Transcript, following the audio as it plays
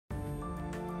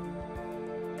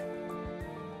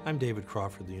I'm David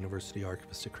Crawford, the University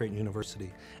Archivist at Creighton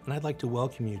University, and I'd like to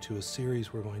welcome you to a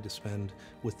series we're going to spend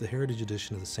with the Heritage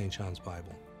Edition of the St. John's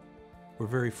Bible. We're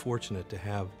very fortunate to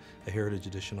have a Heritage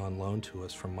Edition on loan to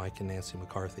us from Mike and Nancy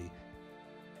McCarthy.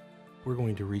 We're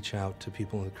going to reach out to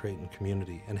people in the Creighton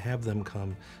community and have them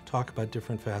come talk about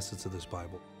different facets of this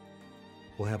Bible.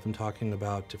 We'll have them talking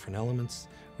about different elements.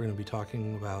 We're going to be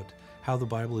talking about how the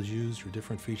Bible is used or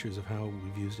different features of how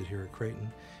we've used it here at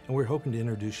Creighton. And we're hoping to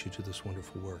introduce you to this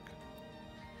wonderful work.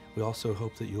 We also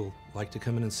hope that you'll like to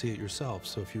come in and see it yourself.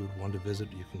 So if you would want to visit,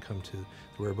 you can come to the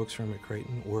Rare Books Room at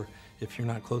Creighton, or if you're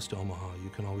not close to Omaha, you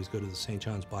can always go to the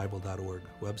stjohnsbible.org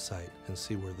website and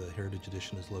see where the Heritage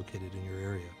Edition is located in your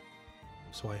area.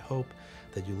 So I hope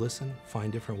that you listen,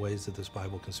 find different ways that this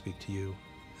Bible can speak to you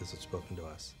as it's spoken to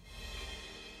us.